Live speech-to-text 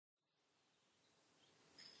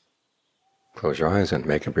Close your eyes and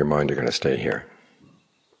make up your mind you're going to stay here.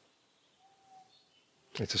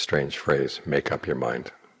 It's a strange phrase, make up your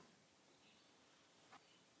mind.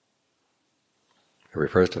 It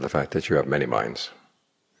refers to the fact that you have many minds,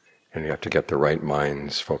 and you have to get the right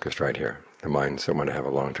minds focused right here. The minds that want to have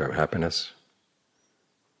a long-term happiness,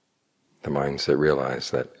 the minds that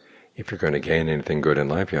realize that if you're going to gain anything good in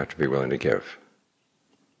life, you have to be willing to give.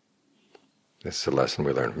 This is a lesson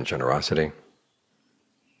we learn from generosity,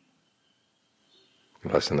 a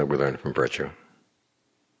lesson that we learn from virtue.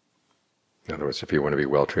 In other words, if you want to be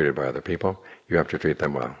well treated by other people, you have to treat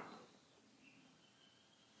them well.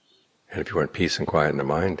 And if you want peace and quiet in the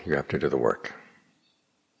mind, you have to do the work.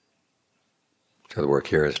 So the work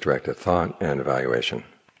here is directed thought and evaluation.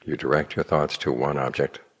 You direct your thoughts to one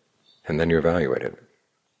object, and then you evaluate it,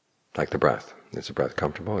 like the breath. Is the breath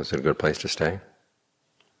comfortable? Is it a good place to stay?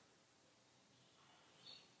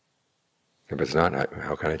 If it's not,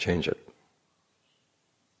 how can I change it?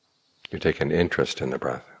 You take an interest in the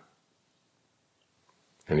breath.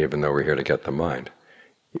 And even though we're here to get the mind,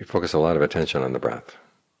 you focus a lot of attention on the breath.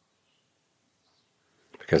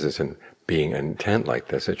 Because it's in being intent like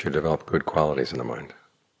this that you develop good qualities in the mind.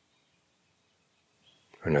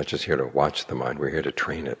 We're not just here to watch the mind, we're here to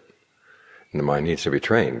train it. And the mind needs to be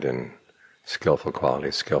trained in skillful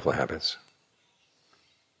qualities, skillful habits.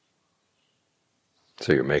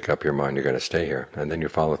 So you make up your mind you're going to stay here, and then you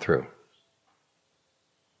follow through.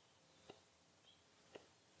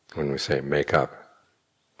 When we say make up,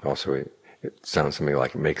 also it sounds to me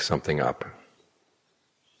like make something up.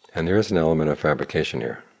 And there is an element of fabrication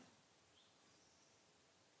here.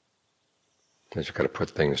 Because you've got to put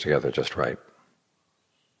things together just right.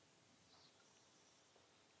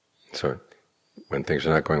 So when things are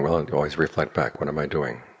not going well, you always reflect back, what am I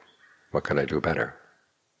doing? What can I do better?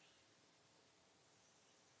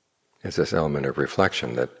 It's this element of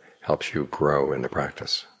reflection that helps you grow in the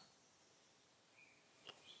practice.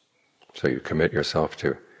 So you commit yourself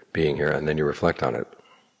to being here, and then you reflect on it.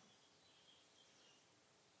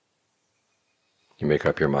 You make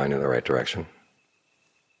up your mind in the right direction,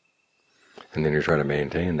 and then you try to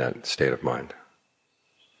maintain that state of mind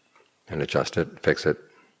and adjust it, fix it,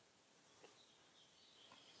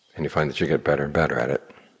 and you find that you get better and better at it,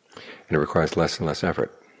 and it requires less and less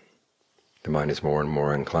effort. The mind is more and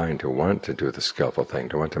more inclined to want to do the skillful thing,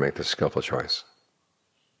 to want to make the skillful choice,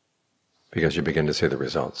 because you begin to see the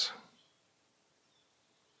results.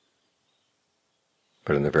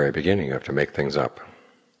 But in the very beginning you have to make things up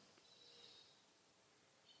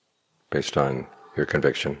based on your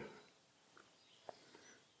conviction.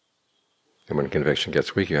 And when conviction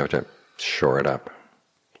gets weak, you have to shore it up,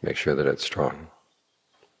 make sure that it's strong.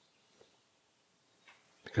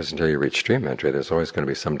 Because until you reach stream entry, there's always going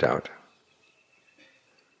to be some doubt.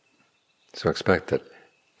 So expect that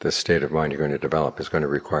this state of mind you're going to develop is going to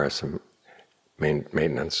require some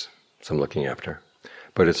maintenance, some looking after.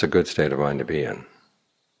 But it's a good state of mind to be in.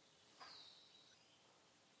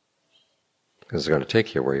 Because it's going to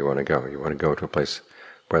take you where you want to go. You want to go to a place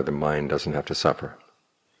where the mind doesn't have to suffer,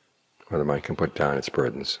 where the mind can put down its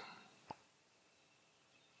burdens.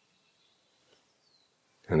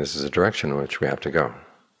 And this is a direction in which we have to go.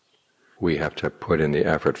 We have to put in the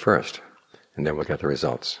effort first, and then we'll get the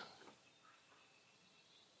results.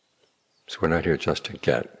 So we're not here just to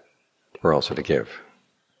get, we're also to give.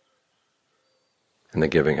 And the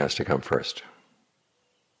giving has to come first.